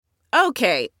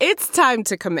Okay, it's time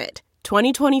to commit.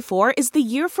 2024 is the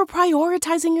year for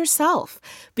prioritizing yourself.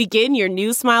 Begin your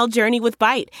new smile journey with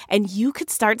Byte, and you could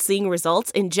start seeing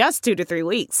results in just 2 to 3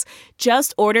 weeks.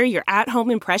 Just order your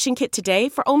at-home impression kit today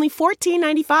for only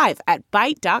 $14.95 at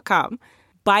Byte.com.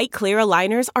 Byte Clear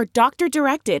aligners are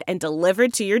doctor-directed and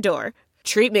delivered to your door.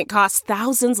 Treatment costs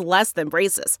thousands less than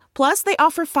braces. Plus, they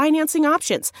offer financing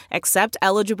options, accept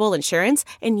eligible insurance,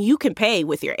 and you can pay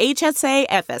with your HSA,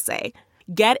 FSA.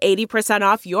 Get 80%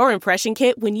 off your impression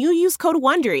kit when you use code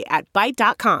WONDERY at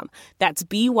Byte.com. That's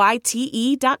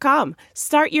BYTE.com.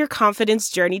 Start your confidence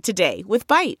journey today with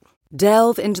Byte.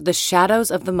 Delve into the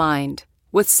shadows of the mind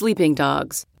with Sleeping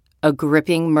Dogs, a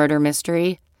gripping murder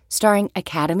mystery starring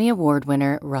Academy Award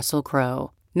winner Russell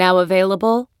Crowe. Now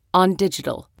available on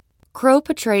digital. Crowe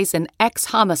portrays an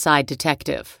ex-homicide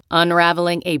detective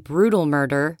unraveling a brutal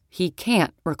murder he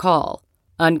can't recall.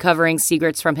 Uncovering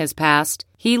secrets from his past,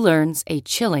 he learns a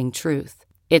chilling truth.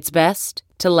 It's best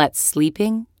to let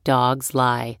sleeping dogs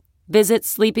lie. Visit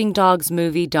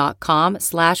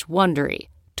sleepingdogsmovie.com/Wondery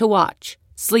to watch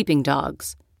Sleeping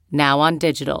Dogs, now on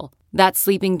digital. That's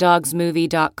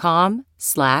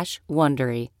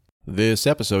sleepingdogsmovie.com/Wondery. This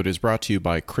episode is brought to you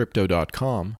by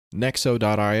Crypto.com,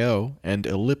 Nexo.io, and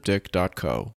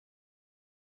Elliptic.co.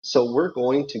 So we're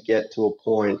going to get to a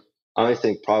point, I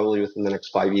think probably within the next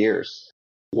 5 years,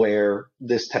 where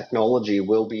this technology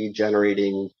will be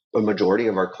generating a majority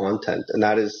of our content. And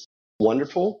that is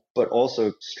wonderful, but also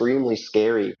extremely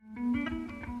scary.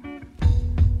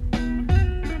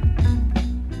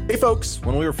 Hey folks,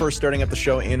 when we were first starting up the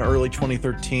show in early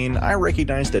 2013, I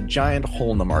recognized a giant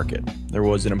hole in the market. There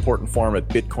was an important forum at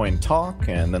Bitcoin Talk,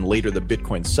 and then later the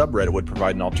Bitcoin subreddit would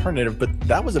provide an alternative, but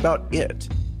that was about it.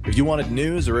 If you wanted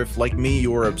news, or if, like me,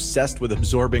 you were obsessed with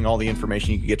absorbing all the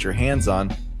information you could get your hands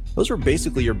on, those were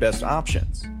basically your best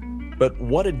options. But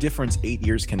what a difference 8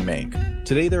 years can make.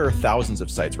 Today there are thousands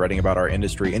of sites writing about our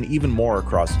industry, and even more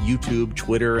across YouTube,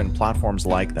 Twitter, and platforms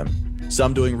like them.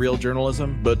 Some doing real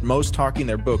journalism, but most talking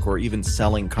their book or even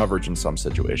selling coverage in some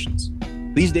situations.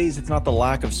 These days, it's not the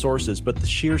lack of sources, but the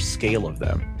sheer scale of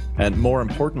them. And more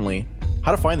importantly,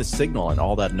 how to find the signal in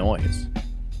all that noise.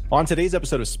 On today's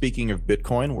episode of Speaking of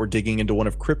Bitcoin, we're digging into one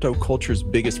of crypto culture's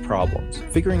biggest problems,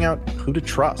 figuring out who to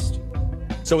trust.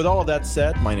 So with all of that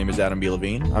said, my name is Adam B.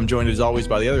 Levine. I'm joined as always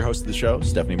by the other host of the show,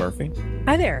 Stephanie Murphy.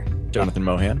 Hi there. Jonathan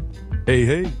Mohan. Hey,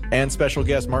 hey. And special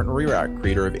guest Martin Rerak,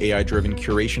 creator of AI-driven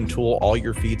curation tool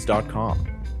allyourfeeds.com.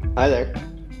 Hi there.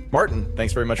 Martin,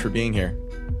 thanks very much for being here.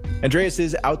 Andreas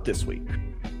is out this week.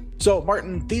 So,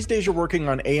 Martin, these days you're working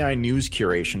on AI news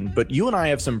curation, but you and I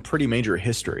have some pretty major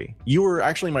history. You were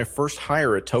actually my first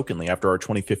hire at Tokenly after our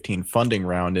 2015 funding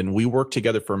round, and we worked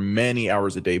together for many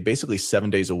hours a day, basically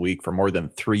 7 days a week for more than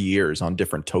 3 years on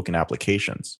different token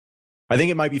applications. I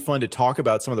think it might be fun to talk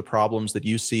about some of the problems that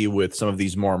you see with some of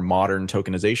these more modern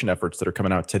tokenization efforts that are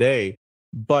coming out today,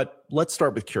 but let's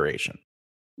start with curation.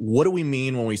 What do we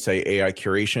mean when we say AI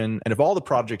curation? And of all the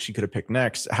projects you could have picked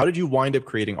next, how did you wind up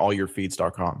creating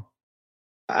allyourfeeds.com?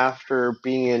 After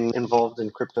being involved in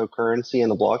cryptocurrency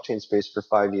and the blockchain space for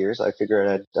 5 years, I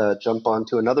figured I'd jump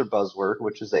onto another buzzword,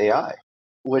 which is AI,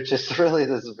 which is really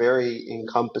this very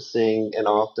encompassing and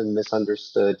often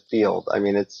misunderstood field. I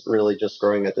mean, it's really just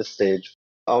growing at this stage.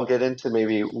 I'll get into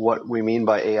maybe what we mean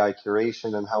by AI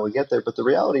curation and how we get there. But the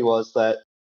reality was that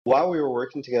while we were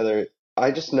working together,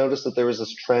 I just noticed that there was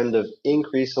this trend of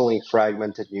increasingly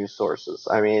fragmented news sources.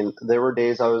 I mean, there were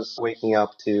days I was waking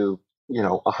up to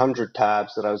 100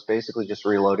 tabs that I was basically just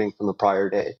reloading from the prior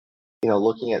day,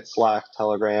 looking at Slack,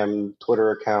 Telegram,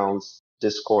 Twitter accounts,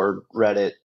 Discord,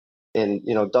 Reddit, and,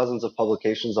 dozens of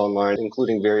publications online,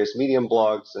 including various Medium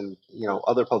blogs and,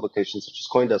 other publications such as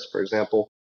CoinDesk, for example.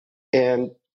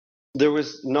 And there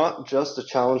was not just a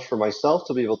challenge for myself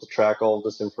to be able to track all of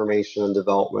this information and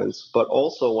developments, but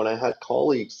also when I had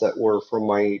colleagues that were from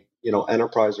my,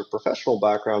 enterprise or professional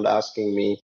background asking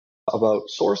me about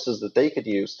sources that they could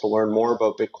use to learn more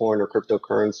about Bitcoin or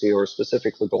cryptocurrency or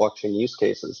specifically blockchain use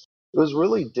cases. It was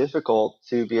really difficult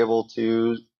to be able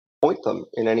to point them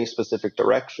in any specific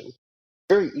direction.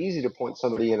 Very easy to point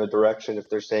somebody in a direction if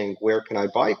they're saying, where can I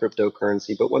buy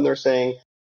cryptocurrency? But when they're saying,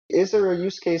 is there a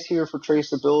use case here for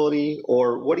traceability?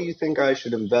 Or what do you think I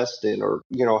should invest in? Or,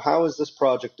 how is this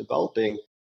project developing?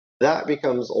 That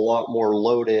becomes a lot more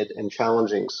loaded and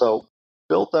challenging. So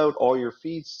built out all your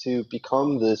feeds to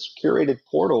become this curated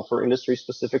portal for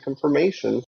industry-specific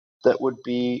information that would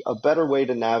be a better way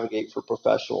to navigate for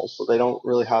professionals. So they don't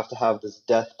really have to have this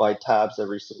death by tabs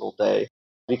every single day,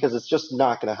 because it's just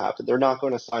not going to happen. They're not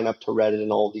going to sign up to Reddit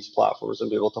and all of these platforms and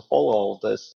be able to follow all of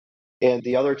this. And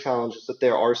the other challenge is that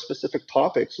there are specific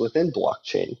topics within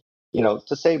blockchain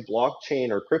To say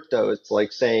blockchain or crypto, it's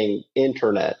like saying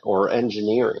internet or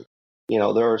engineering.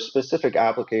 There are specific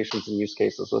applications and use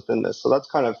cases within this. So that's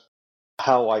kind of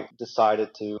how I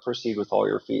decided to proceed with all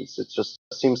your fees. It just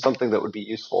seems something that would be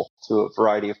useful to a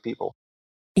variety of people.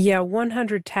 Yeah,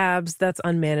 100 tabs, that's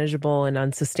unmanageable and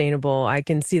unsustainable. I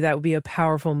can see that would be a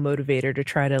powerful motivator to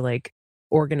try to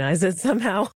organize it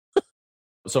somehow.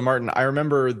 So Martin, I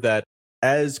remember that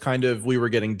as kind of we were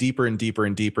getting deeper and deeper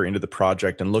and deeper into the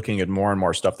project and looking at more and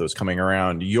more stuff that was coming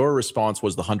around, your response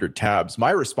was the 100 tabs.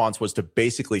 My response was to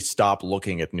basically stop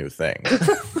looking at new things.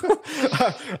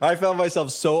 I found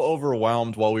myself so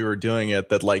overwhelmed while we were doing it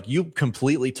that you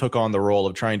completely took on the role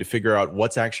of trying to figure out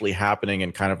what's actually happening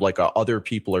and kind of other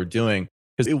people are doing.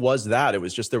 Because it was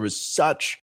just, there was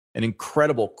such an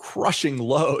incredible crushing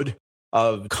load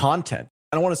of content.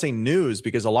 I don't want to say news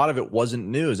because a lot of it wasn't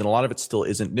news and a lot of it still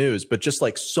isn't news, but just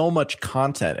so much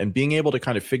content and being able to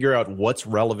kind of figure out what's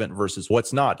relevant versus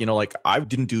what's not. I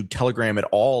didn't do Telegram at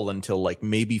all until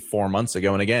maybe 4 months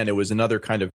ago. And again, it was another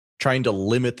kind of trying to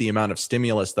limit the amount of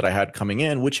stimulus that I had coming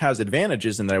in, which has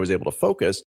advantages in that I was able to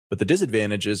focus. But the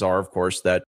disadvantages are, of course,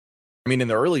 that, in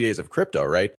the early days of crypto,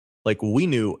 right? We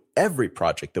knew every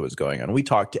project that was going on. We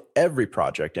talked to every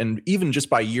project. And even just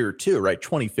by year 2, right,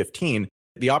 2015,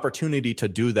 the opportunity to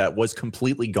do that was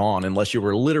completely gone unless you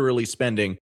were literally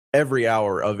spending every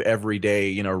hour of every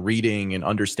day, reading and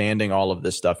understanding all of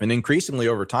this stuff. And increasingly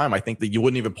over time, I think that you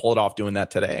wouldn't even pull it off doing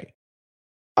that today.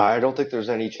 I don't think there's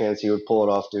any chance you would pull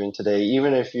it off doing today,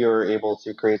 even if you're able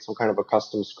to create some kind of a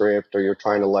custom script or you're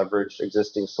trying to leverage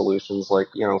existing solutions like,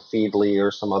 Feedly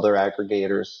or some other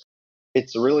aggregators.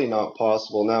 It's really not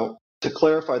possible. Now, to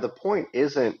clarify, the point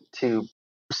isn't to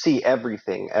see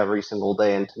everything every single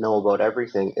day and to know about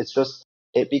everything. It's just,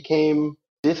 it became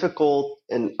difficult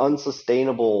and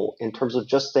unsustainable in terms of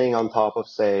just staying on top of,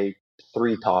 say,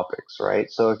 3 topics, right?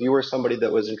 So if you were somebody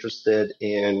that was interested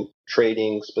in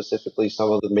trading specifically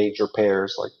some of the major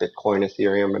pairs like Bitcoin,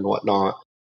 Ethereum, and whatnot,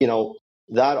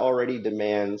 that already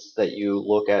demands that you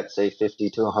look at, say, 50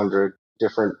 to 100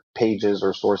 different pages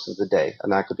or sources a day.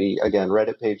 And that could be, again,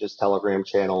 Reddit pages, Telegram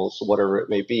channels, whatever it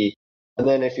may be. And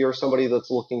then if you're somebody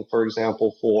that's looking, for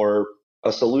example, for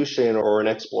a solution or an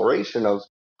exploration of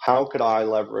how could I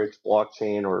leverage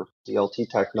blockchain or DLT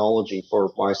technology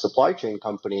for my supply chain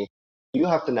company, you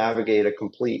have to navigate a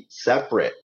complete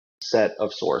separate set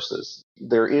of sources.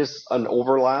 There is an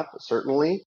overlap,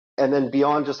 certainly. And then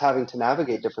beyond just having to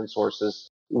navigate different sources,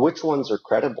 which ones are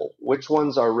credible? Which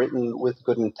ones are written with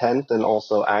good intent and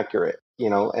also accurate?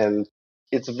 And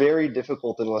it's very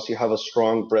difficult unless you have a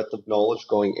strong breadth of knowledge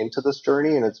going into this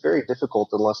journey. And it's very difficult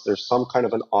unless there's some kind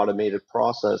of an automated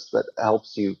process that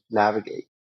helps you navigate.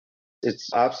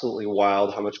 It's absolutely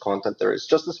wild how much content there is.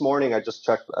 Just this morning, I just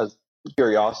checked as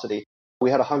curiosity.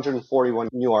 We had 141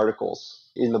 new articles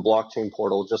in the blockchain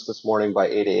portal just this morning by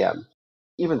 8 a.m.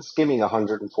 Even skimming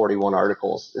 141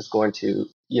 articles is going to,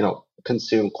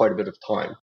 consume quite a bit of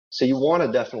time. So you want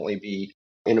to definitely be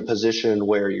in a position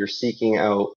where you're seeking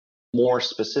out more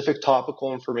specific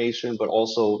topical information, but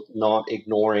also not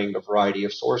ignoring a variety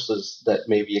of sources that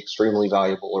may be extremely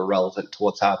valuable or relevant to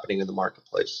what's happening in the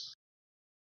marketplace.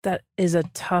 That is a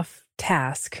tough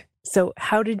task. So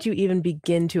how did you even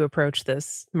begin to approach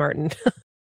this, Martin?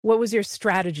 What was your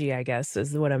strategy, I guess,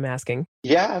 is what I'm asking.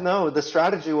 Yeah, no, the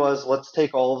strategy was let's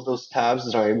take all of those tabs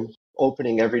that I'm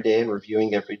opening every day and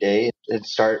reviewing every day and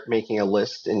start making a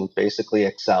list in basically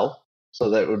Excel so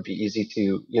that it would be easy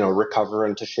to, recover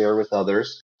and to share with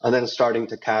others. And then starting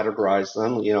to categorize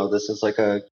them. This is like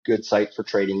a good site for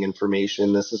trading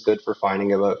information. This is good for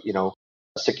finding about,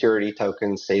 security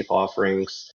tokens, safe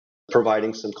offerings,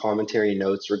 providing some commentary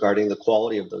notes regarding the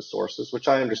quality of those sources, which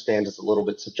I understand is a little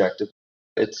bit subjective.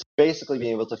 It's basically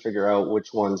being able to figure out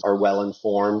which ones are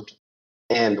well-informed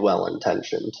and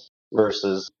well-intentioned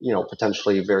versus,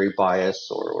 potentially very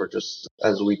biased or just,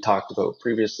 as we talked about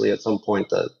previously at some point,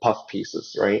 the puff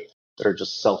pieces, right? That are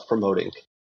just self-promoting.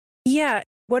 Yeah.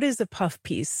 What is a puff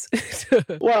piece?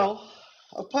 Well,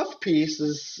 a puff piece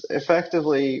is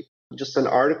effectively just an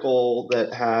article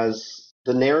that has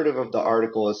the narrative of the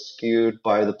article is skewed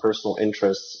by the personal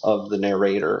interests of the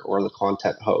narrator or the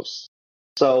content host.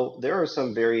 So there are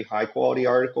some very high quality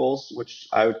articles, which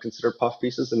I would consider puff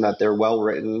pieces in that they're well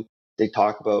written. They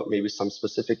talk about maybe some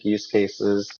specific use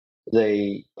cases.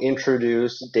 They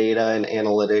introduce data and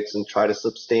analytics and try to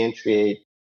substantiate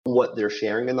what they're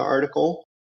sharing in the article.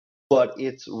 But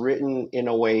it's written in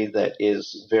a way that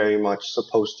is very much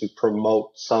supposed to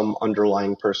promote some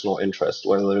underlying personal interest,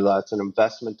 whether that's an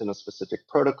investment in a specific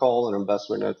protocol, an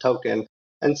investment in a token.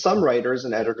 And some writers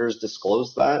and editors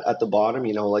disclose that at the bottom,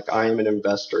 like I am an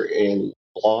investor in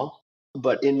blah.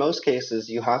 But in most cases,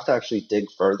 you have to actually dig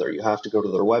further. You have to go to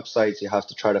their websites. You have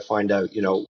to try to find out,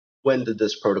 when did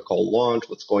this protocol launch?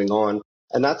 What's going on?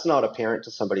 And that's not apparent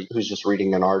to somebody who's just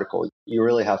reading an article. You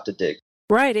really have to dig.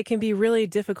 Right. It can be really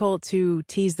difficult to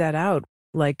tease that out.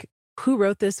 Like, who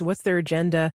wrote this? What's their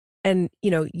agenda? And,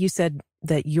 you said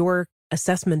that your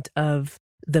assessment of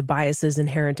the biases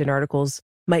inherent in articles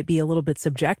might be a little bit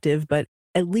subjective, but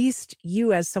at least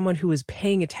you, as someone who is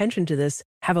paying attention to this,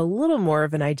 have a little more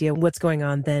of an idea of what's going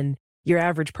on than your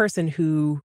average person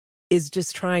who is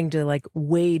just trying to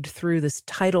wade through this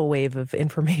tidal wave of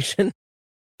information.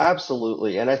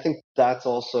 Absolutely. And I think that's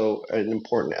also an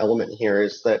important element here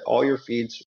is that all your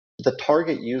feeds, the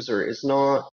target user is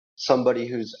not somebody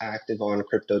who's active on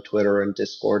crypto Twitter and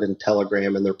Discord and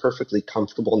Telegram, and they're perfectly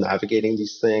comfortable navigating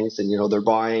these things. And, they're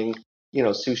buying,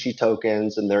 sushi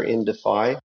tokens and they're in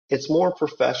DeFi. It's more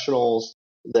professionals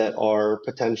that are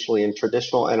potentially in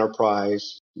traditional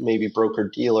enterprise, maybe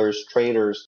broker dealers,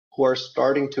 traders, who are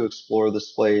starting to explore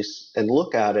this place and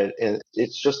look at it. And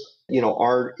it's just,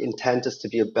 our intent is to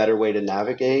be a better way to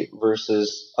navigate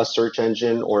versus a search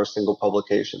engine or a single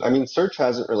publication. I mean, search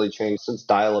hasn't really changed since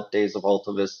dial-up days of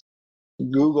Altavis.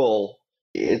 Google,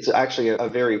 it's actually a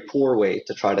very poor way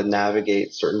to try to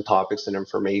navigate certain topics and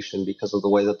information because of the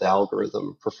way that the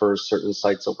algorithm prefers certain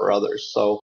sites over others.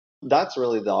 So that's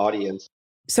really the audience.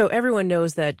 So everyone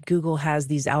knows that Google has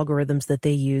these algorithms that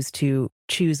they use to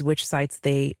choose which sites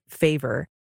they favor.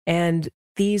 And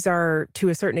these are, to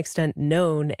a certain extent,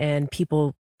 known, and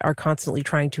people are constantly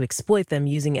trying to exploit them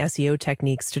using SEO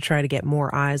techniques to try to get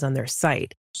more eyes on their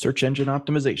site. Search engine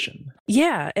optimization.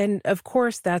 Yeah. And of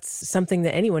course, that's something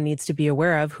that anyone needs to be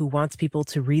aware of who wants people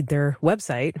to read their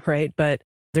website, right? But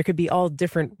there could be all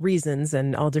different reasons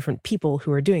and all different people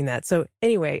who are doing that. So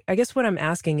anyway, I guess what I'm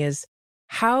asking is,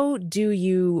 how do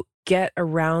you get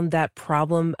around that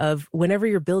problem of whenever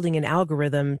you're building an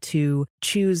algorithm to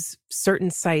choose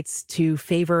certain sites to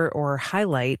favor or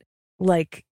highlight,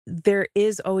 there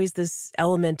is always this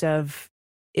element of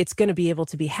it's going to be able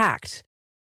to be hacked.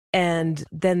 And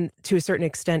then to a certain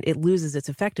extent, it loses its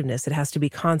effectiveness. It has to be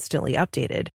constantly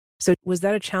updated. So was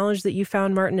that a challenge that you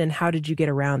found, Martin? And how did you get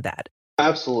around that?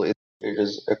 Absolutely. It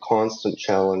is a constant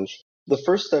challenge. The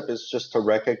first step is just to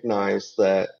recognize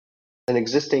that an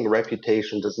existing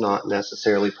reputation does not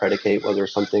necessarily predicate whether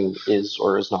something is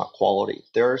or is not quality.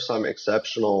 There are some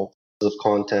exceptional pieces of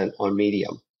content on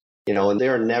Medium, and they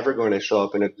are never going to show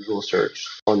up in a Google search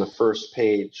on the first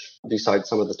page beside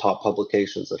some of the top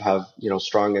publications that have,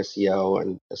 strong SEO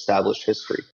and established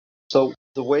history. So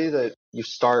the way that you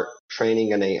start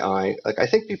training an AI, I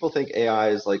think people think AI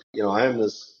is I am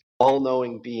this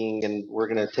all-knowing being and we're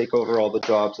going to take over all the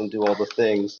jobs and do all the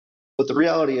things. But the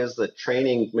reality is that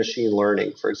training machine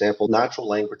learning, for example, natural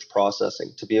language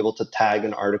processing, to be able to tag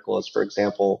an article as, for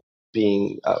example,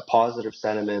 being positive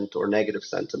sentiment or negative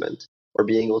sentiment, or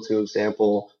being able to,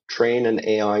 example, train an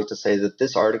AI to say that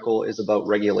this article is about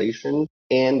regulation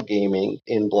and gaming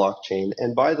in blockchain.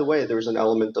 And by the way, there's an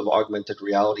element of augmented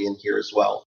reality in here as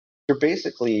well. You're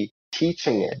basically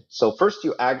teaching it. So first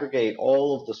you aggregate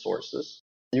all of the sources.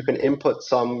 You can input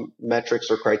some metrics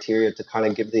or criteria to kind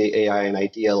of give the AI an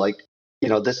idea,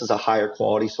 this is a higher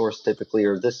quality source typically,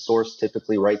 or this source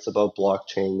typically writes about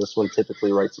blockchain. This one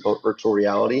typically writes about virtual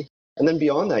reality. And then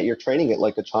beyond that, you're training it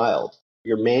like a child.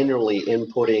 You're manually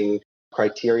inputting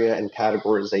criteria and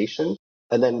categorization,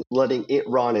 and then letting it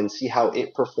run and see how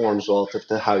it performs relative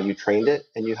to how you trained it.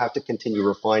 And you have to continue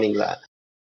refining that.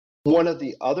 One of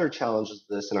the other challenges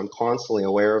of this, and I'm constantly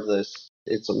aware of this,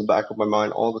 it's on the back of my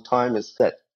mind all the time, is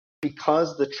that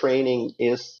because the training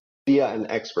is via an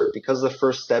expert, because the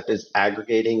first step is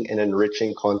aggregating and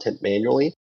enriching content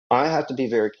manually, I have to be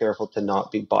very careful to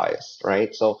not be biased,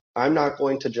 right? So I'm not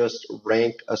going to just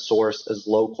rank a source as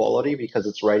low quality because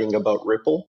it's writing about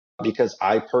Ripple, because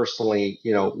I personally,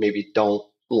 maybe don't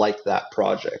like that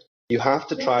project. You have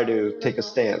to try to take a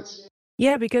stance.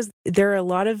 Yeah, because there are a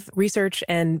lot of research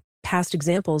and past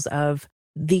examples of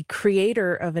the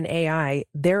creator of an AI,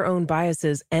 their own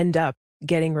biases end up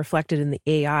getting reflected in the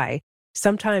AI,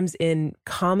 sometimes in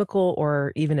comical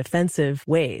or even offensive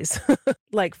ways.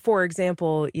 For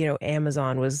example,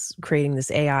 Amazon was creating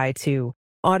this AI to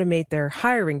automate their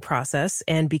hiring process.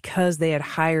 And because they had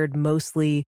hired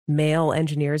mostly male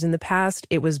engineers in the past,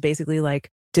 it was basically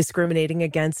discriminating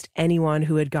against anyone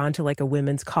who had gone to a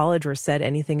women's college or said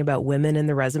anything about women in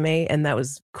the resume. And that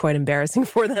was quite embarrassing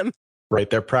for them. Right.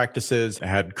 Their practices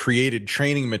had created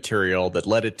training material that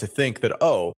led it to think that,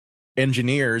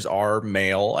 engineers are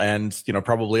male and,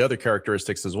 probably other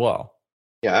characteristics as well.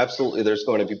 Yeah, absolutely. There's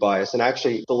going to be bias. And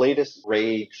actually, the latest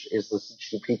rage is this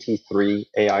GPT-3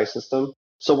 AI system.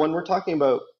 So when we're talking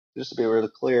about just to be really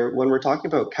clear, when we're talking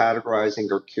about categorizing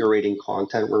or curating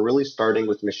content, we're really starting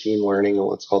with machine learning and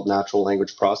what's called natural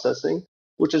language processing,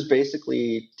 which is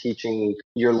basically teaching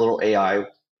your little AI,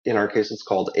 in our case, it's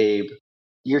called Abe.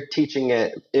 You're teaching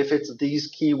it, if it's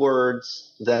these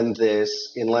keywords, then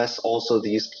this, unless also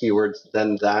these keywords,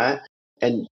 then that.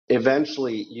 And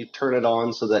eventually you turn it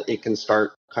on so that it can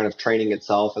start kind of training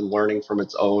itself and learning from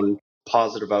its own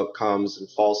positive outcomes and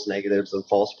false negatives and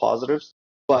false positives.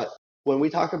 But when we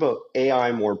talk about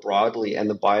AI more broadly and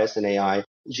the bias in AI,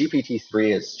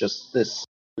 GPT-3 is just this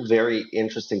very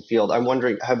interesting field. I'm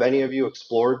wondering, have any of you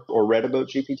explored or read about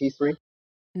GPT-3?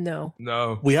 No.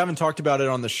 We haven't talked about it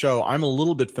on the show. I'm a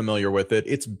little bit familiar with it.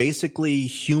 It's basically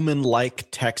human-like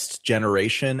text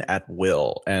generation at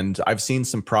will. And I've seen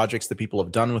some projects that people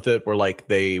have done with it where like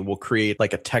they will create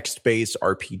like a text-based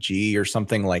RPG or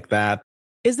something like that.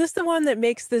 Is this the one that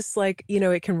makes this like,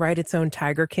 it can write its own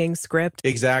Tiger King script?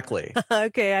 Exactly.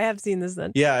 Okay, I have seen this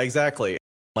then. Yeah, exactly.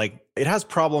 Like it has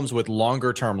problems with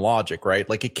longer term logic, right?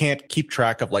 Like it can't keep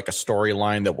track of like a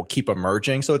storyline that will keep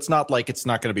emerging. So it's not like it's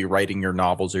not going to be writing your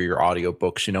novels or your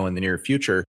audiobooks, in the near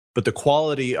future. But the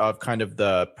quality of kind of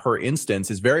the per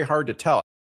instance is very hard to tell.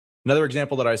 Another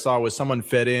example that I saw was someone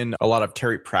fed in a lot of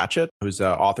Terry Pratchett, who's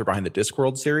the author behind the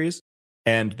Discworld series,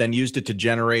 and then used it to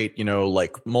generate,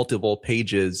 like multiple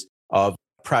pages of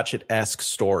Pratchett-esque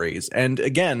stories. And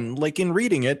again, like in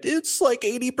reading it, it's like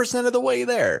 80% of the way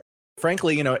there.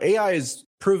 Frankly, AI is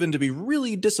proven to be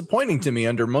really disappointing to me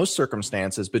under most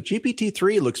circumstances, but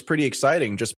GPT-3 looks pretty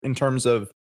exciting just in terms of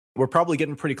we're probably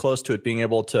getting pretty close to it being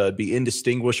able to be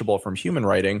indistinguishable from human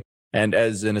writing. And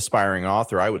as an aspiring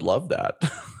author, I would love that.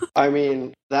 I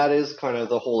mean, that is kind of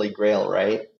the holy grail,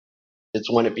 right?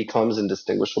 It's when it becomes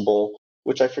indistinguishable,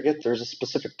 which I forget there's a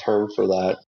specific term for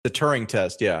that. The Turing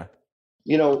test, yeah.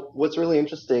 What's really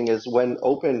interesting is when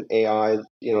OpenAI,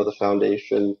 the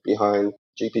foundation behind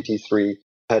GPT-3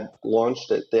 had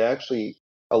launched it, they actually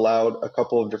allowed a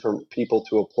couple of different people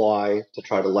to apply to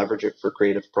try to leverage it for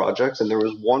creative projects. And there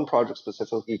was one project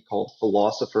specifically called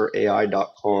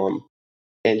philosopherai.com.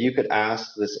 And you could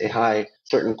ask this AI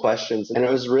certain questions. And it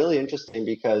was really interesting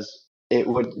because it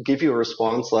would give you a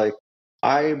response like,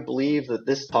 I believe that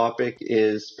this topic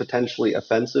is potentially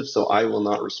offensive, so I will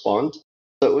not respond.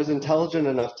 So it was intelligent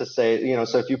enough to say,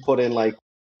 so if you put in like,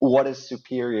 what is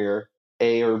superior,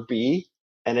 A or B?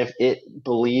 And if it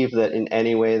believed that in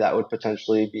any way that would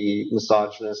potentially be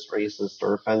misogynist, racist,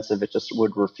 or offensive, it just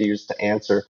would refuse to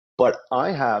answer. But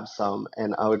I have some,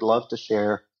 and I would love to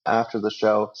share after the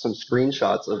show some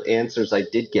screenshots of answers I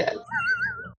did get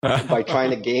by trying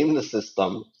to game the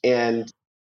system. And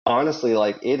honestly,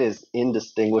 like it is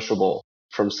indistinguishable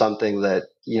from something that,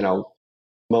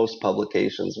 most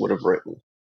publications would have written.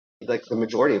 Like the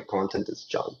majority of content is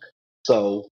junk.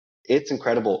 So it's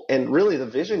incredible. And really the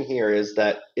vision here is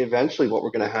that eventually what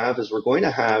we're going to have is we're going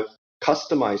to have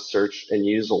customized search and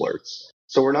use alerts.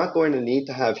 So we're not going to need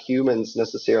to have humans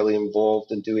necessarily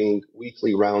involved in doing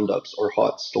weekly roundups or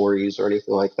hot stories or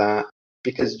anything like that.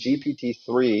 Because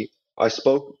GPT-3, I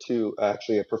spoke to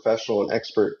actually a professional and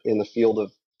expert in the field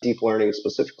of deep learning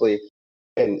specifically,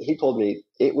 and he told me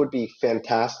it would be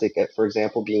fantastic at, for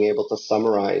example, being able to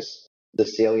summarize the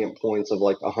salient points of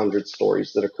like 100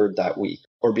 stories that occurred that week,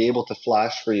 or be able to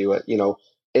flash for you at,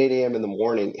 8 a.m. in the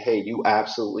morning, hey, you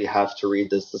absolutely have to read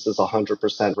this. This is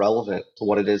 100% relevant to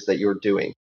what it is that you're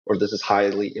doing, or this is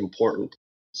highly important.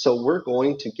 So we're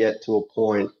going to get to a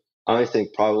point, I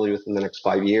think probably within the next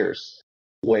 5 years,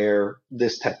 where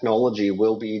this technology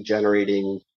will be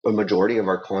generating a majority of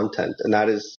our content. And that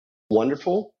is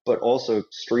wonderful, but also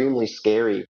extremely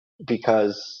scary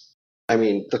because,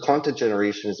 the content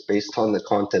generation is based on the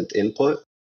content input.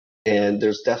 And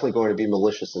there's definitely going to be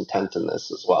malicious intent in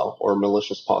this as well, or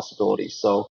malicious possibilities.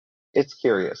 So it's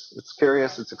curious.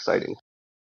 It's exciting.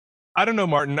 I don't know,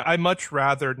 Martin. I much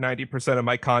rather 90% of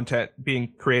my content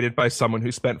being created by someone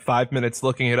who spent 5 minutes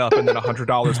looking it up and then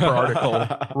 $100 per article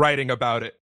writing about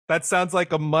it. That sounds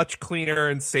like a much cleaner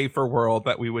and safer world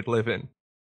that we would live in.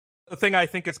 The thing I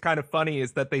think is kind of funny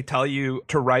is that they tell you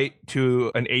to write to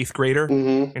an 8th grader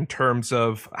in terms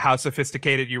of how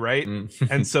sophisticated you write.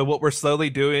 And so what we're slowly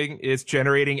doing is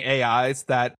generating AIs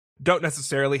that don't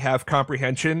necessarily have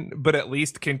comprehension, but at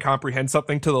least can comprehend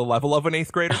something to the level of an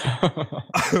 8th grader.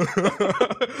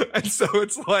 And so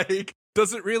it's like,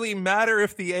 does it really matter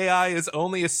if the AI is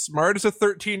only as smart as a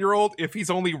 13-year-old if he's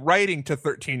only writing to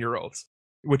 13-year-olds?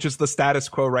 Which is the status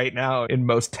quo right now in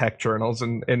most tech journals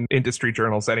and industry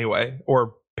journals anyway,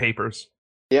 or papers.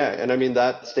 Yeah, and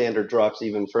that standard drops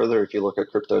even further if you look at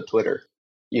crypto Twitter.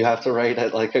 You have to write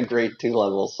at like a grade 2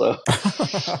 level, so...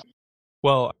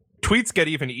 Well, Tweets get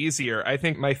even easier. I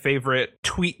think my favorite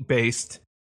tweet-based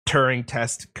Turing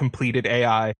test completed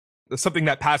AI, something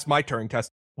that passed my Turing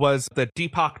test, was the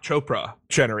Deepak Chopra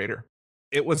generator.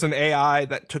 It was an AI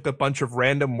that took a bunch of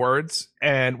random words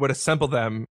and would assemble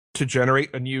them to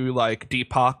generate a new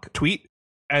Deepak tweet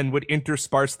and would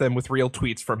intersperse them with real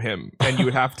tweets from him. And you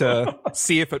would have to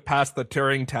see if it passed the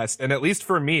Turing test. And at least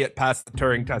for me, it passed the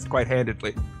Turing test quite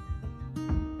handedly.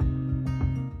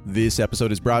 This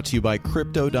episode is brought to you by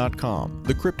Crypto.com,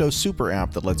 the crypto super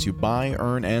app that lets you buy,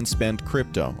 earn, and spend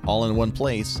crypto all in one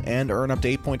place and earn up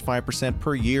to 8.5%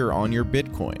 per year on your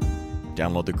Bitcoin.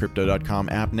 Download the Crypto.com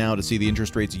app now to see the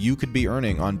interest rates you could be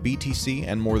earning on BTC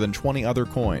and more than 20 other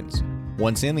coins.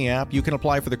 Once in the app, you can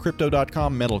apply for the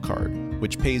Crypto.com metal card,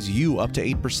 which pays you up to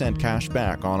 8% cash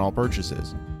back on all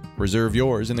purchases. Reserve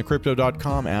yours in the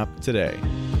Crypto.com app today.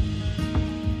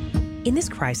 In this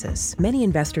crisis, many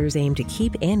investors aim to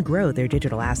keep and grow their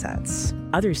digital assets.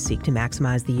 Others seek to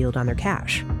maximize the yield on their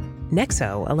cash.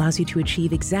 Nexo allows you to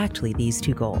achieve exactly these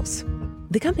two goals.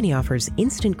 The company offers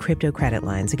instant crypto credit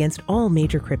lines against all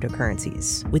major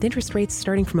cryptocurrencies, with interest rates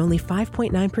starting from only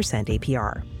 5.9%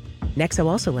 APR. Nexo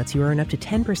also lets you earn up to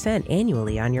 10%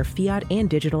 annually on your fiat and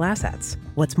digital assets.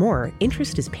 What's more,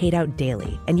 interest is paid out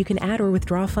daily, and you can add or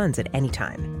withdraw funds at any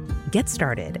time. Get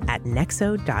started at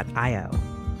nexo.io.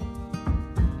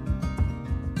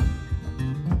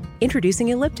 Introducing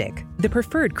Elliptic, the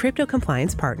preferred crypto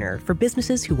compliance partner for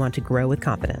businesses who want to grow with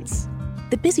confidence.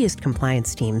 The busiest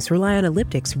compliance teams rely on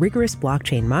Elliptic's rigorous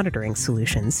blockchain monitoring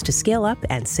solutions to scale up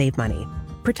and save money.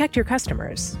 Protect your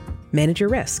customers. Manage your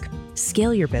risk.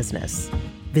 Scale your business.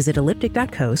 Visit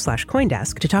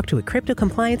elliptic.co/Coindesk to talk to a crypto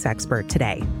compliance expert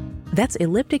today. That's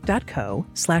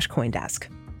elliptic.co/Coindesk.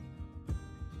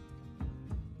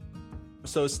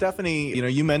 So Stephanie,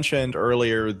 you mentioned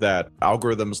earlier that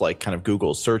algorithms like kind of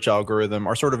Google's search algorithm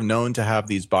are sort of known to have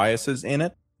these biases in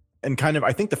it. And kind of,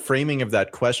 I think the framing of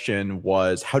that question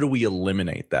was, how do we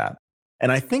eliminate that?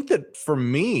 And I think that for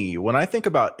me, when I think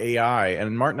about AI,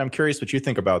 and Martin, I'm curious what you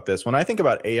think about this. When I think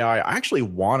about AI, I actually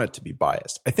want it to be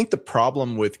biased. I think the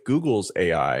problem with Google's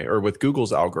AI or with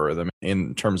Google's algorithm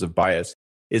in terms of bias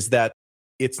is that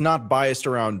it's not biased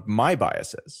around my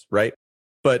biases, right?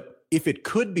 But if it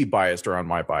could be biased around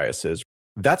my biases,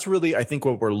 that's really, I think,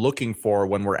 what we're looking for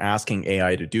when we're asking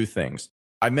AI to do things.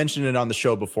 I mentioned it on the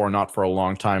show before, not for a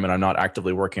long time, and I'm not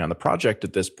actively working on the project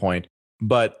at this point,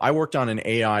 but I worked on an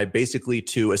AI basically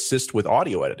to assist with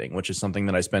audio editing, which is something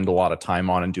that I spend a lot of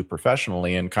time on and do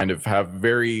professionally and kind of have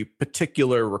very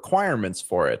particular requirements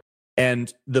for it.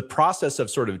 And the process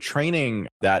of sort of training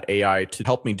that AI to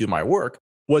help me do my work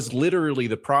was literally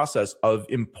the process of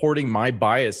importing my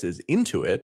biases into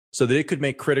it so that it could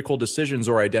make critical decisions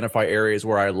or identify areas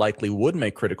where I likely would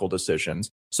make critical decisions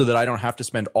so that I don't have to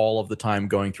spend all of the time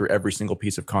going through every single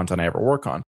piece of content I ever work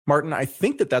on. Martin, I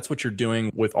think that that's what you're doing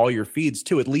with all your feeds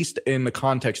too, at least in the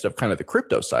context of kind of the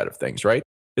crypto side of things, right?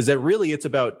 Is that really it's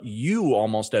about you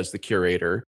almost as the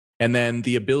curator and then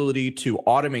the ability to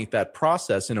automate that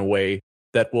process in a way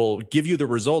that will give you the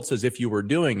results as if you were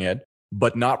doing it,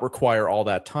 but not require all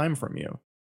that time from you.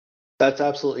 That's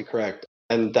absolutely correct.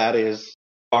 And that is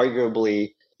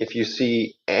arguably, if you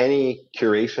see any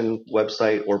curation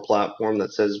website or platform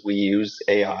that says we use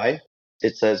AI,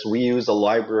 it says we use a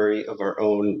library of our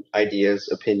own ideas,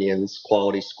 opinions,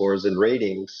 quality scores, and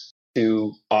ratings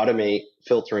to automate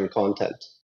filtering content.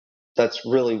 That's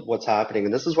really what's happening.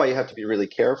 And this is why you have to be really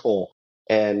careful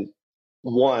and,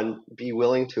 one, be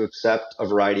willing to accept a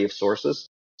variety of sources.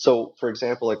 So, for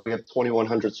example, like we have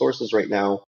 2,100 sources right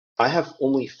now. I have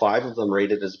only 5 of them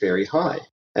rated as very high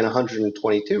and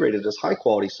 122 rated as high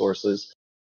quality sources.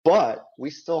 But we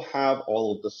still have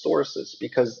all of the sources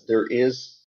because there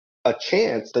is a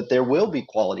chance that there will be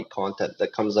quality content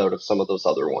that comes out of some of those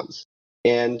other ones.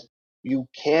 And you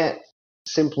can't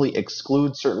simply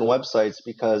exclude certain websites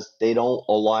because they don't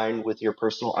align with your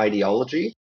personal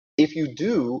ideology. If you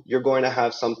do, you're going to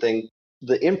have something,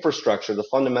 the infrastructure, the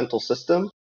fundamental system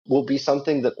will be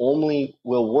something that only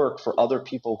will work for other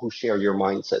people who share your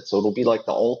mindset. So it'll be like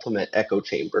the ultimate echo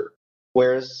chamber.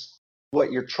 Whereas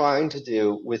what you're trying to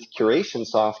do with curation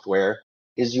software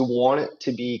is you want it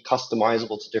to be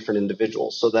customizable to different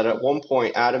individuals. So that at one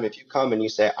point, Adam, if you come and you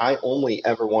say, I only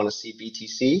ever want to see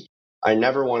BTC, I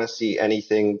never want to see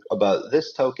anything about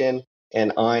this token,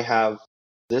 and I have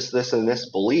this, and this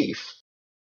belief,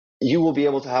 you will be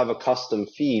able to have a custom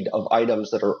feed of items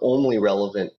that are only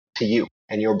relevant to you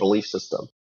and your belief system.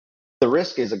 The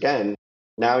risk is, again,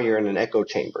 now you're in an echo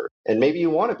chamber. And maybe you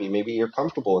want to be, maybe you're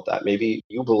comfortable with that. Maybe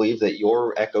you believe that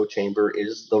your echo chamber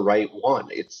is the right one.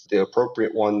 It's the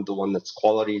appropriate one, the one that's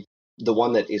quality, the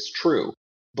one that is true.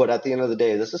 But at the end of the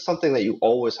day, this is something that you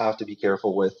always have to be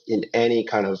careful with in any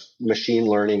kind of machine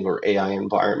learning or AI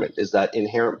environment, is that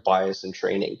inherent bias in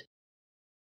training.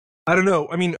 I don't know.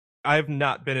 I mean, I've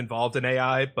not been involved in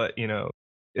AI, but,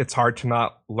 it's hard to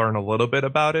not learn a little bit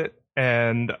about it.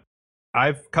 And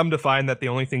I've come to find that the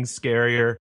only thing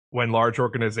scarier when large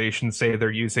organizations say they're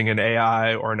using an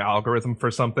AI or an algorithm for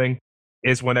something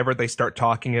is whenever they start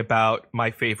talking about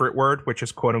my favorite word, which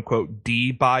is quote unquote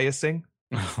de-biasing,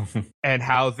 and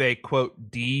how they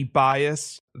quote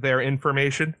de-bias their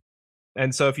information.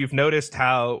 And so if you've noticed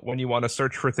how when you want to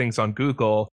search for things on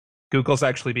Google, Google's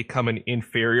actually become an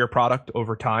inferior product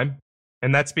over time.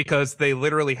 And that's because they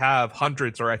literally have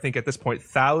hundreds, or I think at this point,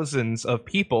 thousands of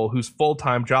people whose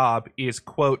full-time job is,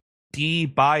 quote,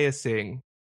 de-biasing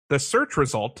the search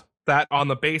result that on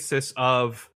the basis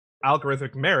of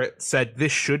algorithmic merit said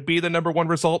this should be the number one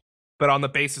result, but on the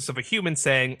basis of a human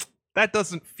saying, that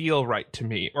doesn't feel right to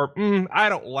me, or I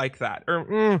don't like that,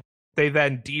 or they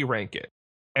then de-rank it.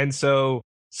 And so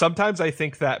sometimes I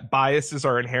think that biases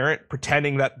are inherent.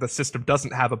 Pretending that the system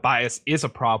doesn't have a bias is a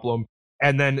problem.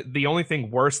 And then the only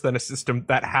thing worse than a system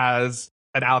that has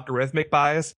an algorithmic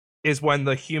bias is when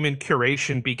the human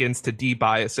curation begins to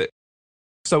de-bias it.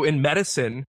 So in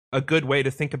medicine, a good way to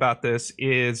think about this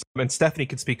is, and Stephanie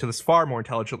can speak to this far more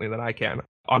intelligently than I can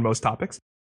on most topics,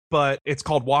 but it's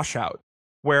called washout,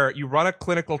 where you run a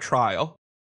clinical trial,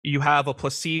 you have a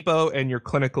placebo and your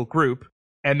clinical group,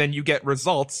 and then you get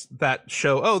results that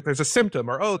show, oh, there's a symptom,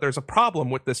 or oh, there's a problem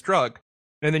with this drug.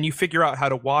 And then you figure out how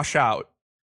to wash out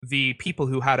the people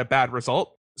who had a bad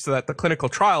result so that the clinical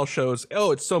trial shows,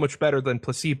 oh, it's so much better than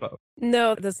placebo.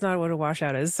 No, that's not what a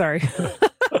washout is. Sorry.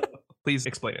 Please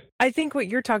explain it. I think what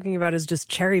you're talking about is just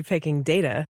cherry picking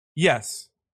data. Yes.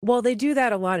 Well, they do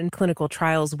that a lot in clinical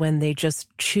trials when they just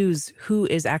choose who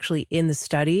is actually in the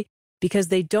study because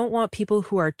they don't want people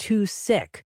who are too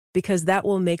sick, because that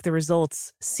will make the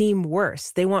results seem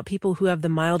worse. They want people who have the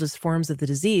mildest forms of the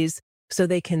disease so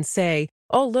they can say,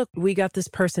 oh, look, we got this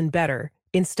person better,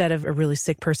 instead of a really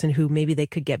sick person who maybe they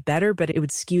could get better, but it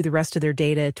would skew the rest of their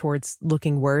data towards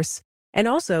looking worse. And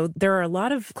also, there are a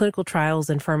lot of clinical trials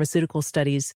and pharmaceutical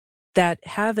studies that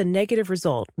have a negative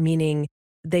result, meaning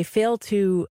they fail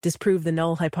to disprove the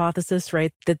null hypothesis,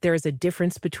 right? That there is a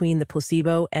difference between the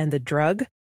placebo and the drug,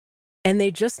 and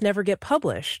they just never get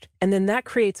published. And then that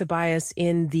creates a bias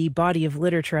in the body of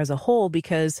literature as a whole,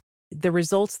 because the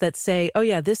results that say, oh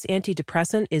yeah, this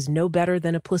antidepressant is no better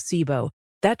than a placebo,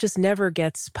 that just never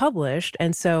gets published.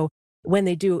 And so when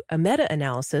they do a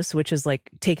meta-analysis, which is like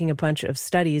taking a bunch of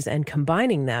studies and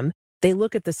combining them, they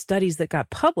look at the studies that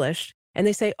got published and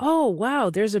they say, oh, wow,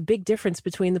 there's a big difference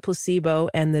between the placebo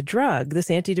and the drug. This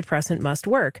antidepressant must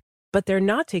work. But they're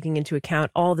not taking into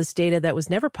account all this data that was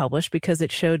never published because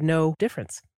it showed no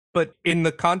difference. But in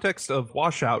the context of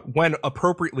washout, when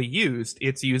appropriately used,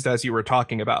 it's used as you were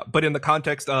talking about. But in the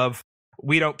context of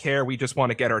we don't care, we just want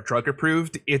to get our drug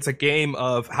approved, it's a game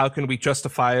of how can we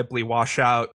justifiably wash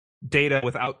out data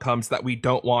with outcomes that we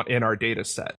don't want in our data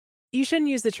set. You shouldn't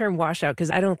use the term washout because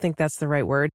I don't think that's the right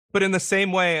word. But in the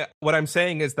same way, what I'm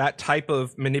saying is that type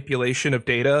of manipulation of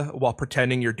data while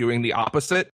pretending you're doing the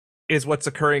opposite is what's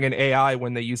occurring in AI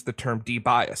when they use the term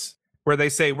de-bias, where they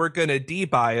say we're going to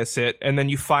de-bias it, and then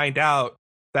you find out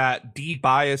that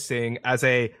de-biasing as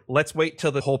a let's wait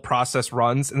till the whole process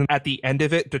runs and at the end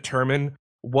of it determine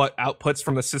what outputs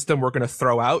from the system we're going to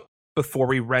throw out before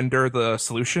we render the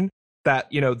solution.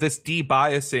 That, this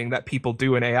de-biasing that people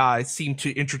do in AI seem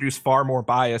to introduce far more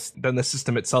bias than the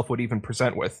system itself would even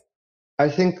present with. I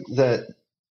think that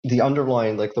the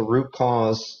underlying, the root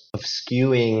cause of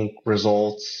skewing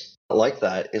results like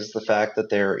that is the fact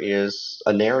that there is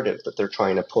a narrative that they're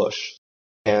trying to push.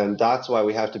 And that's why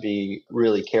we have to be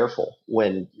really careful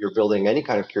when you're building any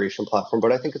kind of curation platform.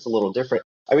 But I think it's a little different.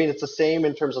 I mean, it's the same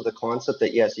in terms of the concept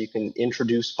that, yes, you can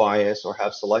introduce bias or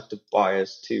have selective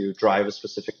bias to drive a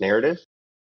specific narrative.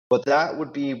 But that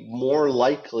would be more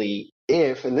likely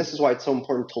if, and this is why it's so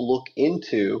important to look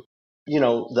into,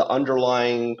 the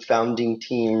underlying founding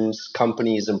teams,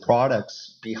 companies, and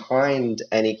products behind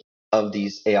any of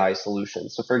these AI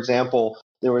solutions. So, for example,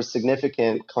 there was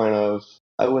significant kind of,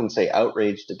 I wouldn't say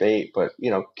outrage debate, but,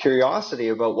 curiosity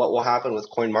about what will happen with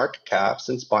CoinMarketCap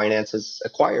since Binance has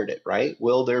acquired it, right?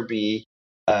 Will there be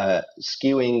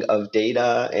skewing of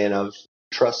data and of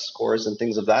trust scores and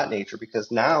things of that nature?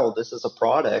 Because now this is a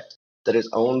product that is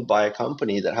owned by a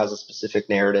company that has a specific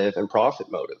narrative and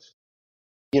profit motive.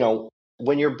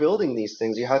 When you're building these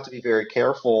things, you have to be very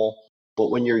careful.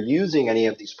 But when you're using any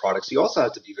of these products, you also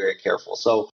have to be very careful.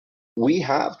 So We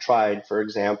have tried, for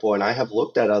example, and I have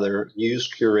looked at other news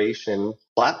curation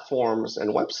platforms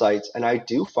and websites, and I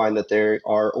do find that they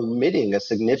are omitting a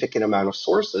significant amount of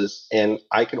sources. And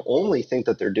I can only think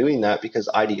that they're doing that because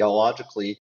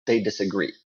ideologically they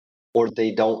disagree or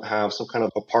they don't have some kind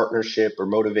of a partnership or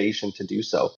motivation to do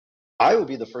so. I would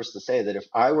be the first to say that if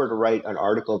I were to write an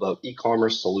article about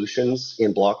e-commerce solutions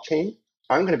in blockchain,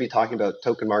 I'm going to be talking about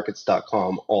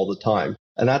tokenmarkets.com all the time.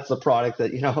 And that's the product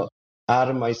that,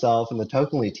 Adam, myself, and the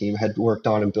Tokenly team had worked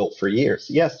on and built for years.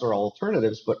 Yes, there are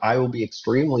alternatives, but I will be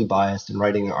extremely biased in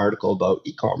writing an article about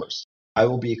e-commerce. I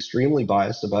will be extremely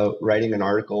biased about writing an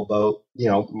article about,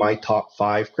 my top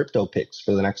 5 crypto picks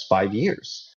for the next 5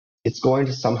 years. It's going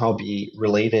to somehow be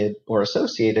related or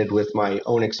associated with my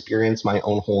own experience, my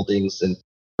own holdings, and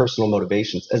personal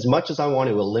motivations. As much as I want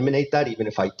to eliminate that, even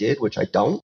if I did, which I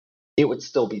don't, it would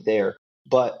still be there.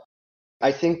 But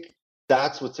I think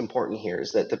that's what's important here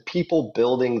is that the people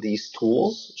building these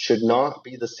tools should not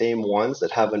be the same ones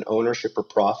that have an ownership or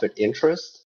profit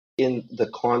interest in the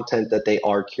content that they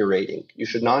are curating. You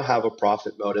should not have a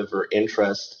profit motive or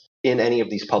interest in any of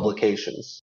these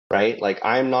publications, right? Like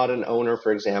I'm not an owner,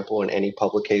 for example, in any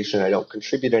publication. I don't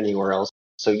contribute anywhere else.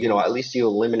 So, at least you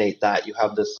eliminate that. You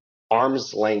have this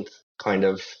arm's length kind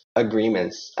of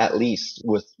agreements, at least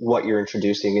with what you're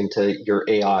introducing into your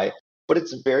AI. But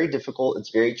it's very difficult, it's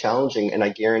very challenging, and I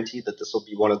guarantee that this will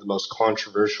be one of the most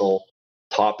controversial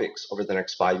topics over the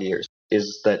next 5 years,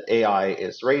 is that AI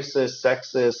is racist,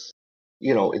 sexist,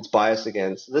 it's biased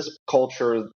against this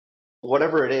culture,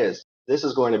 whatever it is, this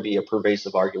is going to be a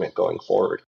pervasive argument going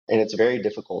forward. And it's very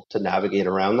difficult to navigate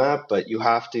around that, but you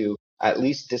have to at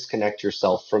least disconnect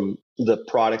yourself from the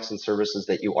products and services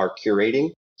that you are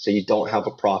curating so you don't have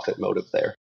a profit motive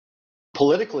there.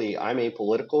 Politically, I'm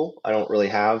apolitical.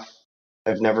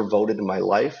 I've never voted in my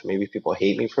life. Maybe people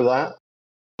hate me for that.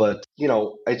 But,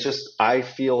 I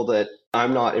feel that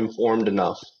I'm not informed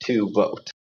enough to vote.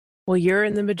 Well, you're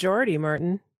in the majority,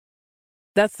 Martin.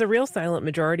 That's the real silent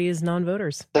majority is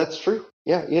non-voters. That's true.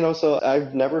 Yeah. So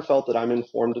I've never felt that I'm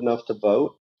informed enough to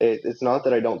vote. It's not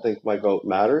that I don't think my vote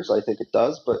matters. I think it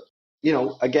does. But,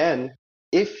 again,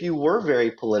 if you were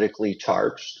very politically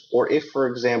charged, or if, for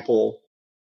example,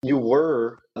 you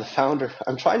were the founder.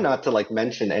 I'm trying not to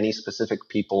mention any specific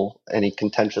people, any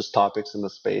contentious topics in the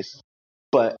space,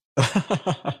 but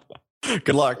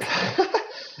good luck.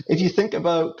 If you think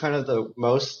about kind of the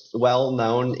most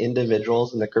well-known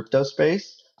individuals in the crypto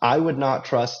space, I would not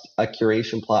trust a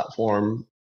curation platform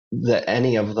that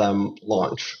any of them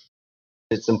launch.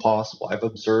 It's impossible. I've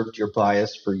observed your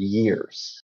bias for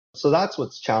years. So that's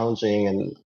what's challenging.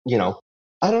 And,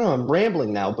 I don't know, I'm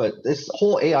rambling now, but this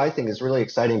whole AI thing is really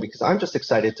exciting because I'm just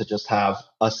excited to just have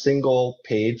a single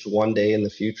page one day in the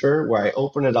future where I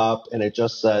open it up and it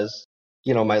just says,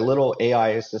 my little AI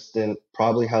assistant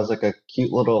probably has a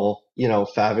cute little,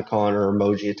 favicon or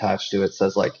emoji attached to it. It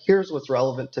says here's what's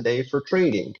relevant today for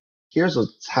trading. Here's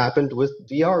what's happened with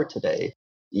VR today.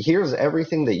 Here's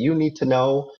everything that you need to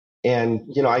know. And,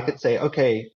 I could say,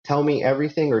 okay, tell me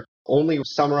everything or only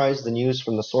summarize the news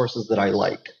from the sources that I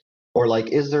like. Or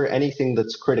is there anything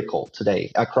that's critical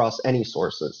today across any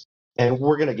sources? And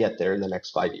we're going to get there in the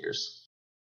next 5 years.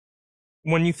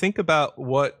 When you think about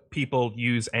what people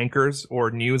use anchors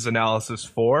or news analysis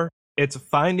for, it's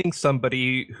finding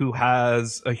somebody who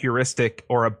has a heuristic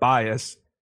or a bias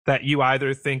that you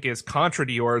either think is contra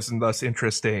to yours and thus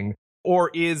interesting,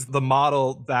 or is the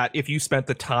model that if you spent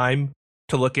the time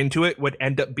to look into it would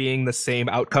end up being the same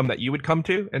outcome that you would come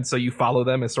to. And so you follow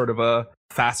them as sort of a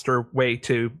faster way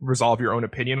to resolve your own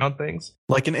opinion on things.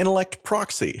 Like an intellect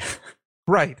proxy.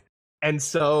 Right. And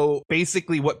so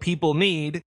basically what people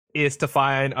need is to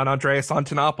find an Andreas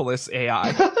Antonopoulos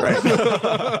AI,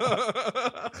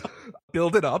 right?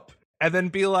 Build it up and then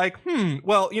be like,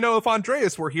 well, if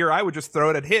Andreas were here, I would just throw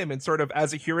it at him and sort of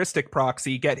as a heuristic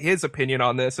proxy, get his opinion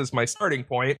on this as my starting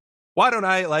point. Why don't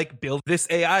I build this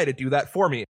AI to do that for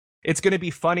me? It's going to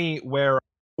be funny where,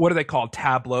 what are they called?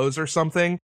 Tableaus or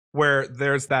something, where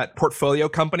there's that portfolio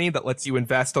company that lets you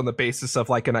invest on the basis of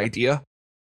an idea.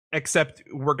 Except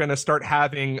we're going to start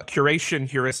having curation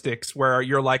heuristics where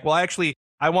you're like, well, actually,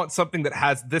 I want something that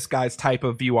has this guy's type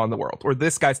of view on the world or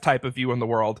this guy's type of view on the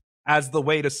world as the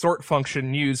way to sort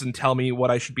function news and tell me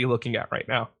what I should be looking at right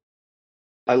now.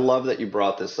 I love that you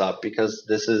brought this up because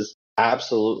this is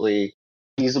absolutely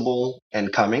feasible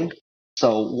and coming.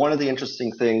 So one of the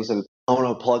interesting things, and I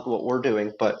want to plug what we're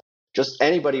doing, but just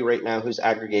anybody right now who's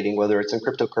aggregating, whether it's in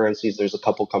cryptocurrencies, there's a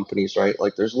couple companies, right?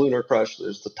 There's Lunar Crush,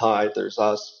 there's the Tide, there's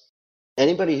us.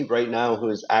 Anybody right now who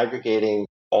is aggregating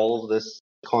all of this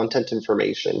content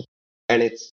information, and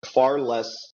it's far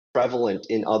less prevalent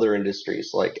in other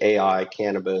industries like AI,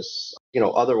 cannabis,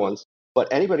 other ones.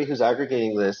 But anybody who's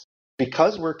aggregating this,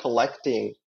 because we're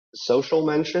collecting social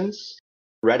mentions,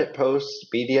 Reddit posts,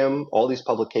 Medium, all these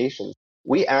publications,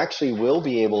 we actually will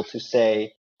be able to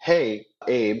say, hey,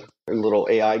 Abe, a little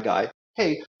AI guy,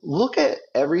 hey, look at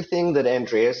everything that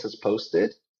Andreas has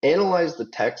posted, analyze the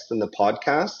text in the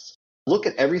podcasts, look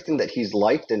at everything that he's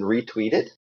liked and retweeted,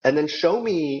 and then show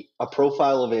me a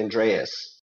profile of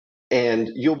Andreas.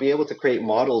 And you'll be able to create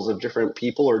models of different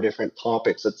people or different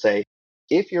topics that say,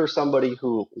 if you're somebody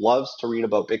who loves to read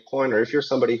about Bitcoin, or if you're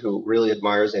somebody who really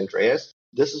admires Andreas,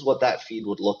 this is what that feed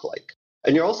would look like.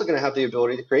 And you're also going to have the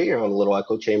ability to create your own little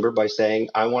echo chamber by saying,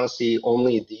 I want to see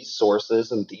only these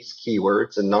sources and these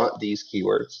keywords and not these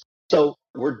keywords. So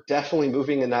we're definitely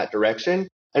moving in that direction.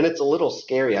 And it's a little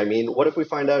scary. I mean, what if we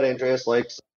find out Andreas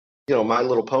likes, My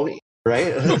Little Pony, right?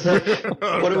 It's like,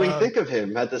 what do we think of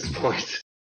him at this point?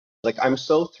 Like, I'm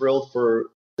so thrilled for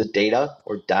the data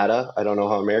or data. I don't know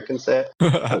how Americans say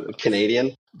it,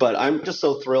 Canadian, but I'm just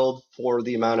so thrilled for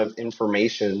the amount of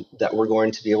information that we're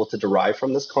going to be able to derive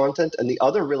from this content. And the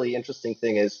other really interesting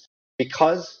thing is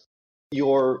because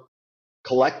you're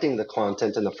collecting the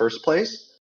content in the first place,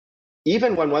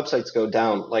 even when websites go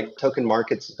down, like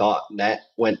tokenmarkets.net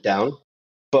went down,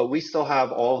 but we still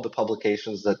have all of the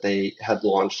publications that they had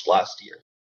launched last year.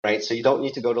 Right. So you don't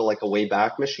need to go to like a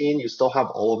Wayback Machine. You still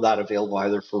have all of that available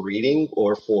either for reading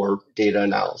or for data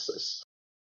analysis.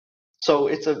 So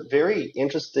it's a very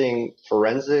interesting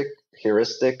forensic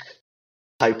heuristic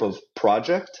type of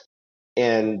project,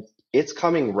 and it's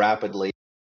coming rapidly.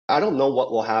 I don't know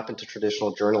what will happen to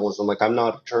traditional journalism. Like, I'm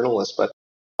not a journalist, but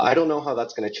I don't know how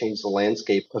that's going to change the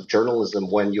landscape of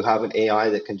journalism when you have an AI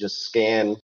that can just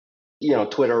scan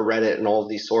Twitter, Reddit, and all of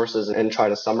these sources and try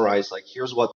to summarize, like,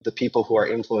 here's what the people who are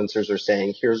influencers are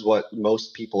saying, here's what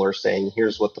most people are saying,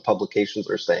 here's what the publications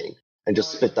are saying, and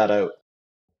just spit that out.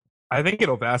 I think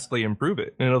it'll vastly improve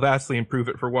it. And it'll vastly improve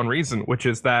it for one reason, which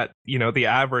is that, the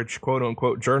average quote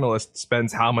unquote journalist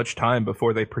spends how much time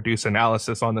before they produce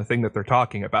analysis on the thing that they're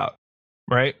talking about.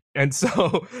 Right. And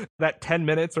so that 10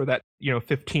 minutes or that,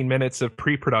 15 minutes of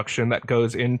pre-production that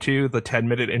goes into the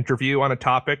 10-minute interview on a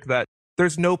topic that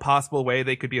there's no possible way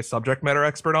they could be a subject matter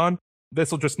expert on.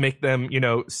 This will just make them,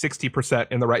 60%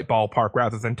 in the right ballpark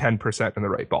rather than 10% in the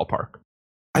right ballpark.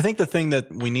 I think the thing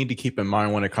that we need to keep in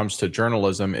mind when it comes to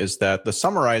journalism is that the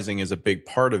summarizing is a big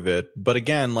part of it. But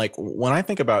again, like when I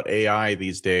think about AI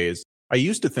these days, I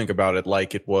used to think about it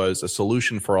like it was a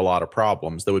solution for a lot of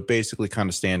problems that would basically kind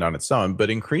of stand on its own. But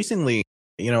increasingly,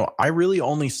 I really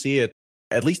only see it,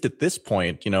 at least at this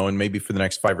point, and maybe for the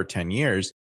next 5 or 10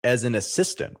 years, as an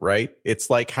assistant, right? It's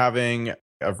like having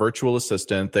a virtual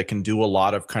assistant that can do a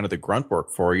lot of kind of the grunt work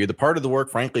for you. The part of the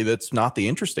work, frankly, that's not the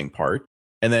interesting part.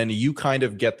 And then you kind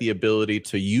of get the ability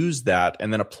to use that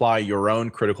and then apply your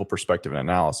own critical perspective and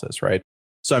analysis, right?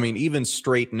 So, I mean, even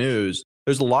straight news,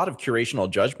 there's a lot of curational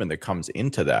judgment that comes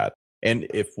into that. And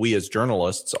if we as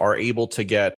journalists are able to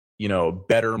get,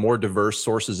 better, more diverse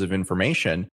sources of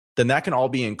information, then that can all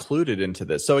be included into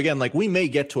this. So again, like we may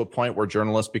get to a point where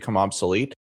journalists become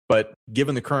obsolete, but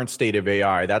given the current state of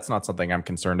AI, that's not something I'm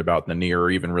concerned about in the near or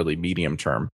even really medium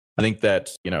term. I think that,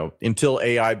 until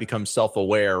AI becomes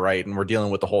self-aware, right, and we're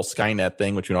dealing with the whole Skynet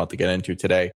thing, which we don't have to get into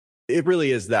today, it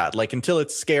really is that. Like, until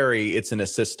it's scary, it's an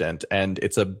assistant, and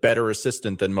it's a better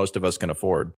assistant than most of us can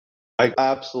afford. I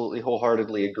absolutely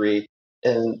wholeheartedly agree.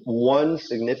 And one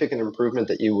significant improvement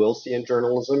that you will see in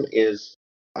journalism is,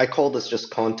 I call this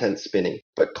just content spinning,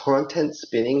 but content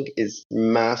spinning is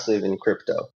massive in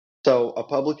crypto. So a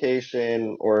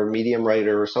publication or a Medium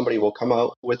writer or somebody will come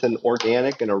out with an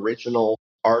organic and original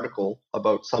article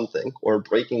about something or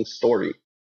breaking story.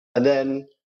 And then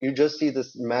you just see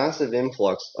this massive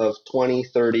influx of 20,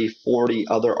 30, 40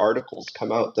 other articles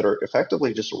come out that are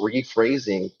effectively just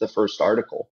rephrasing the first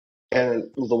article. And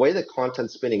the way that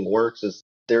content spinning works is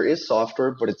there is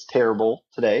software, but it's terrible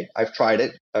today. I've tried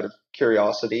it out of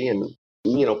curiosity and,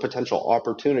 potential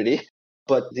opportunity.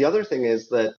 But the other thing is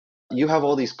that you have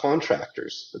all these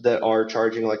contractors that are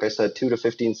charging, like I said, 2 to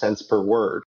 15 cents per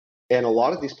word. And a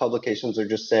lot of these publications are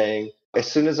just saying,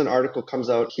 as soon as an article comes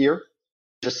out here,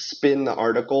 just spin the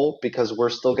article because we're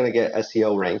still going to get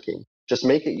SEO ranking. Just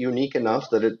make it unique enough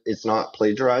that it's not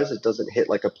plagiarized. It doesn't hit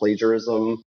like a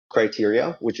plagiarism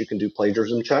criteria, which you can do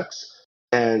plagiarism checks.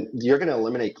 And you're going to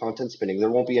eliminate content spinning. There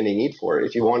won't be any need for it.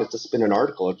 If you wanted to spin an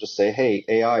article, just say, hey,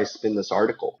 AI, spin this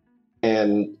article.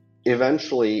 And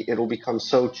eventually it'll become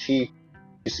so cheap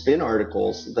spin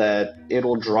articles that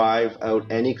it'll drive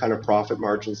out any kind of profit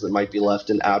margins that might be left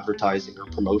in advertising or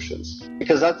promotions.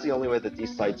 Because that's the only way that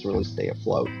these sites really stay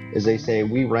afloat, is they say,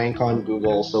 we rank on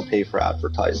Google, so pay for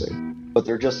advertising. But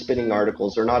they're just spinning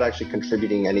articles. They're not actually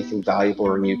contributing anything valuable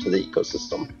or new to the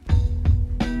ecosystem.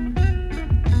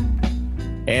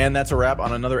 And that's a wrap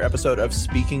on another episode of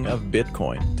Speaking of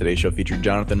Bitcoin. Today's show featured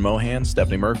Jonathan Mohan,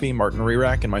 Stephanie Murphy, Martin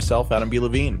Rerak, and myself, Adam B.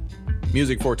 Levine.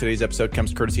 Music for today's episode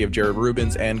comes courtesy of Jared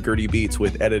Rubens and Gertie Beats,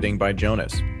 with editing by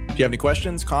Jonas. If you have any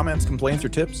questions, comments, complaints, or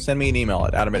tips, send me an email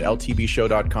at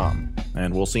adam@ltbshow.com.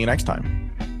 And we'll see you next time.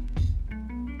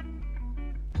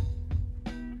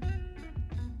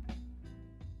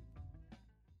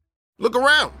 Look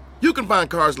around. You can find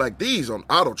cars like these on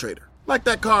AutoTrader, like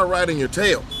that car riding your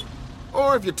tail.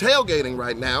 Or if you're tailgating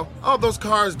right now, all those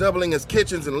cars doubling as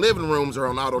kitchens and living rooms are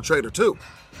on AutoTrader too.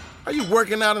 Are you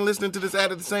working out and listening to this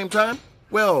ad at the same time?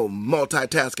 Well,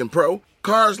 multitasking pro,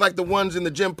 cars like the ones in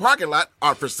the gym parking lot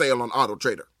are for sale on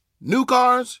AutoTrader. New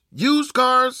cars, used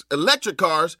cars, electric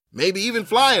cars, maybe even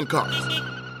flying cars.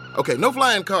 Okay, no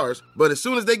flying cars, but as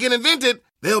soon as they get invented,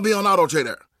 they'll be on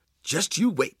AutoTrader. Just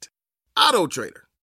you wait. AutoTrader.